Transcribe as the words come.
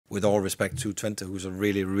with all respect to Twente, who's a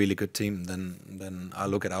really, really good team, then I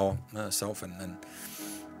look at ourselves and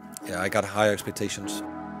yeah, I got higher expectations.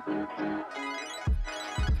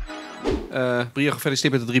 Brio,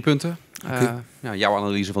 gefeliciteerd met de 3 punten. Ja, jouw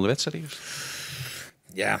analyse van de wedstrijd eerst.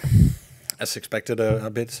 Yeah, as expected, a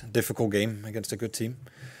bit difficult game against a good team.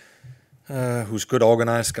 Who's good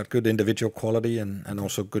organized, got good individual quality and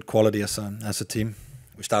also good quality as a team.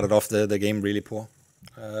 We started off the game really poor.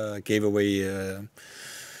 Gave away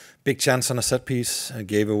big chance on a set piece.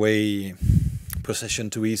 Gave away possession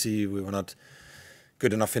too easy. We were not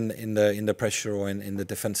good enough in the pressure or in the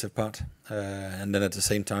defensive part. And then at the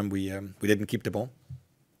same time we didn't keep the ball.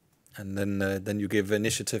 And then you give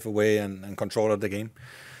initiative away and control of the game.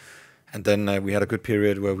 And then we had a good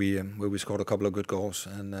period where we scored a couple of good goals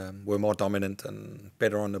and were more dominant and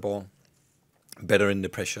better on the ball, better in the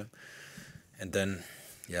pressure. And then,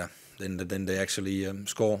 yeah, then they actually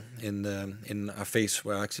score in our face,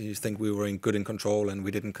 where I actually think we were good in control and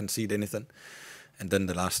we didn't concede anything. And then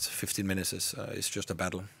the last 15 minutes is just a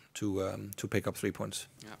battle to pick up 3 points.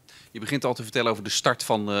 Ja. Je begint al te vertellen over de start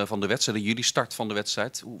van de wedstrijd, jullie start van de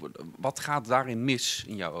wedstrijd. Wat gaat daarin mis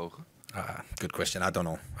in jouw ogen? Good question. I don't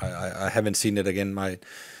know. I haven't seen it again. My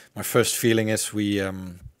first feeling is we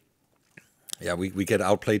get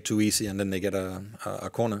outplayed too easy, and then they get a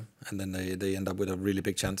corner, and then they end up with a really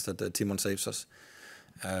big chance that Timon saves us.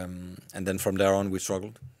 And then from there on we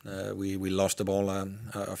struggled. We lost the ball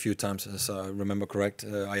a few times, as I remember correct.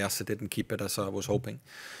 Ayase didn't keep it as I was hoping.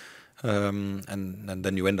 And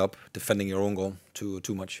then you end up defending your own goal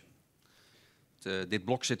too much. Dit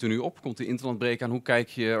blok zit er nu op, komt de interlandbreek aan. Hoe kijk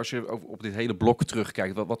je, als je op dit hele blok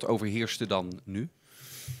terugkijkt, wat overheerst er dan nu?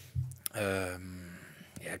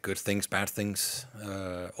 Yeah, good things, bad things.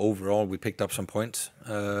 Overall, we picked up some points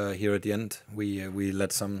here at the end. We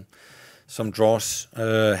let some draws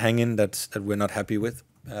hang in that we're not happy with.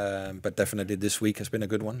 But definitely this week has been a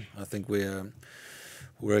good one. I think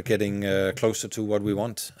we're getting closer to what we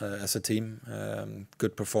want as a team.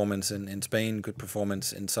 Good performance in Spain, good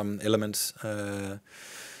performance in some elements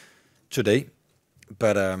today.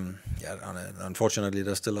 But unfortunately,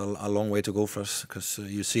 there's still a long way to go for us, because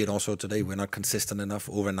you see it also today. We're not consistent enough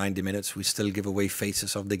over 90 minutes. We still give away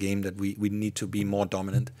phases of the game that we need to be more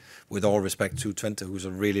dominant. With all respect to Twente, who's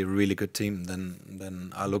a really, really good team,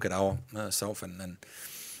 then I look at ourselves and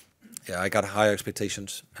yeah, I got higher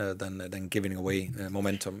expectations than giving away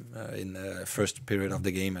momentum in the first period of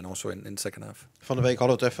the game and also in second half. Van de week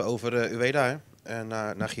hadden we het even over Ueda, hè? En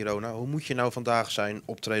naar Girona. Hoe moet je nou vandaag zijn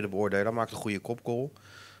optreden beoordelen? Hij maakt een goede kopgoal,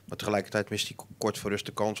 maar tegelijkertijd mist hij kort voor rust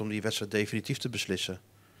de kans om die wedstrijd definitief te beslissen.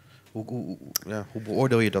 Hoe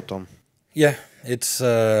beoordeel je dat dan? Yeah, it's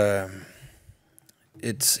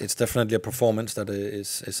definitely a performance that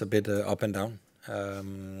is a bit up and down.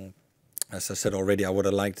 As I said already, I would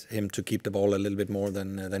have liked him to keep the ball a little bit more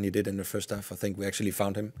than he did in the first half. I think we actually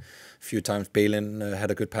found him a few times. Balin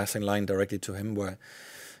had a good passing line directly to him, where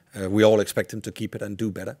we all expect him to keep it and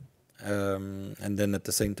do better. And then at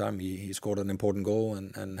the same time, he scored an important goal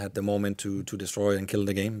and had the moment to destroy and kill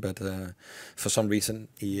the game. But for some reason,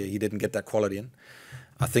 he didn't get that quality in.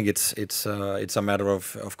 I think it's a matter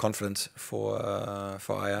of confidence for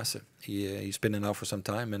Ayase. He's been in now for some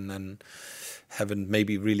time and haven't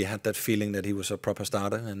maybe really had that feeling that he was a proper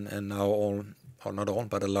starter, and now or not all,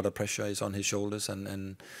 but a lot of pressure is on his shoulders,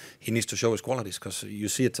 and he needs to show his qualities, because you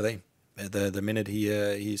see it today. The minute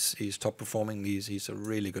he's top performing, he's a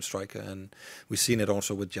really good striker, and we've seen it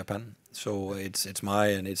also with Japan. So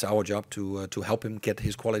it's our job to help him get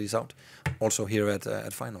his qualities out, also here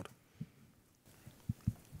at Feyenoord.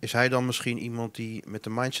 Is hij dan misschien iemand die met de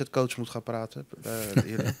mindset coach moet gaan praten?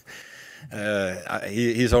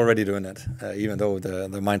 He's already doing that. Even though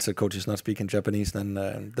the mindset coach is not speaking Japanese,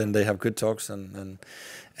 then they have good talks and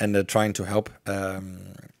they're trying to help.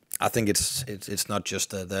 I think it's not just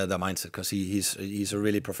the mindset, because he's a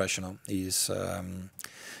really professional.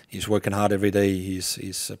 He's working hard every day.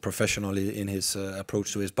 He's professional in his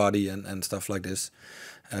approach to his body and stuff like this.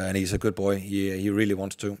 And he's a good boy. He really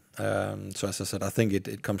wants to. So as I said, I think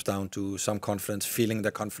it comes down to some confidence, feeling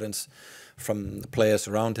the confidence from the players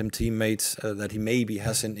around him, teammates that he maybe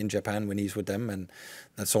has in Japan when he's with them. And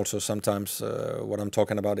that's also sometimes what I'm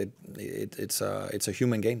talking about. It's a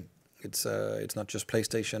human game. It's not just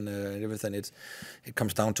PlayStation and everything. It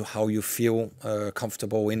comes down to how you feel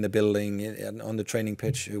comfortable in the building, on the training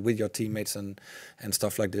pitch with your teammates and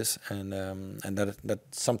stuff like this. And that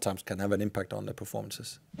sometimes can have an impact on the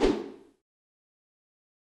performances.